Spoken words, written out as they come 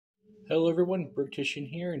Hello everyone, Brooktician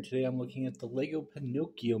here, and today I'm looking at the Lego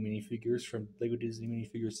Pinocchio minifigures from Lego Disney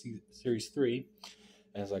Minifigures Series 3,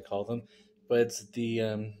 as I call them. But it's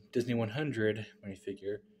the Disney 100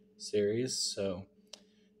 minifigure series, so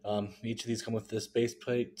each of these come with this base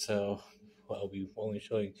plate, so I'll be only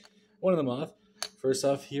showing one of them off. First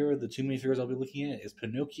off here, the two minifigures I'll be looking at is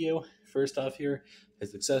Pinocchio. First off here,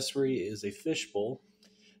 his accessory is a fishbowl.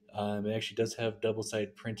 It actually does have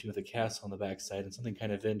double-sided printing with a castle on the back side, and something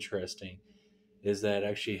kind of interesting is that it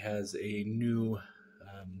actually has a new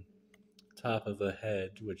top of a head,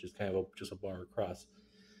 which is kind of just a bar across.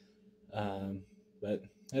 But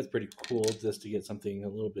that's pretty cool just to get something a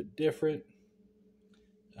little bit different.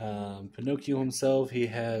 Pinocchio himself, he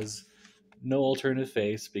has no alternative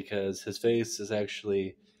face because his face is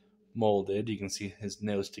actually molded. You can see his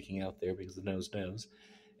nose sticking out there because the nose knows.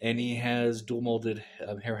 And he has dual molded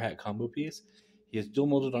hair hat combo piece. He has dual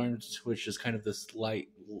molded arms, which is kind of this light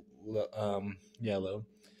yellow.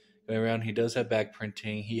 Going around, he does have back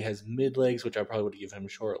printing. He has mid legs, which I probably would give him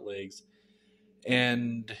short legs.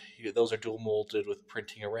 And those are dual molded with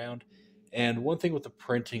printing around. And one thing with the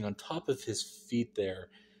printing on top of his feet there,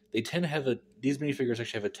 they tend to have these minifigures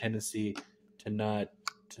actually have a tendency to not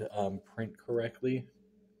print correctly.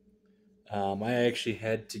 I actually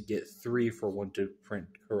had to get 3 for one to print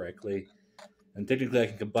correctly. And technically I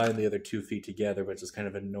can combine the other 2 feet together, but it's just kind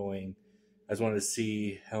of annoying. I just wanted to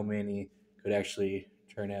see how many could actually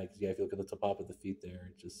turn out. Because yeah, if you look at the top of the feet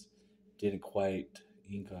there, it just didn't quite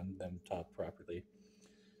ink on them top properly.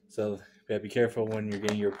 So yeah, be careful when you're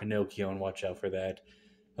getting your Pinocchio and watch out for that.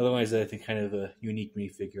 Otherwise, I think kind of a unique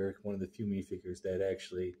minifigure, one of the few minifigures that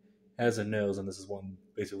actually has a nose, and this is one,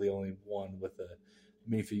 basically only one with a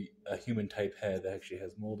human type head that actually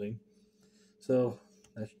has molding. So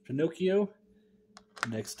that's Pinocchio.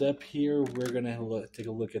 Next up here, we're gonna take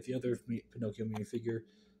a look at the other Pinocchio minifigure,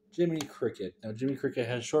 Jiminy Cricket. Now Jiminy Cricket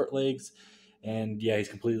has short legs, and yeah, he's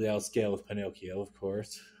completely outscaled with Pinocchio, of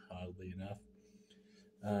course, oddly enough.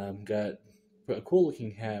 Got a cool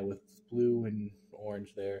looking hat with blue and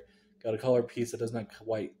orange there. Got a collar piece that does not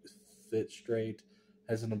quite fit straight.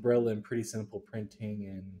 Has an umbrella and pretty simple printing,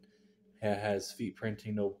 and has feet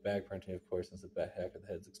printing, no back printing, of course, since the back half of the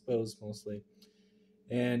head's exposed mostly.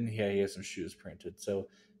 And yeah, he has some shoes printed. So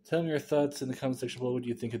tell me your thoughts in the comment section below. What do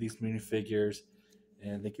you think of these minifigures?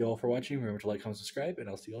 And thank you all for watching. Remember to like, comment, subscribe, and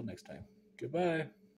I'll see you all next time. Goodbye.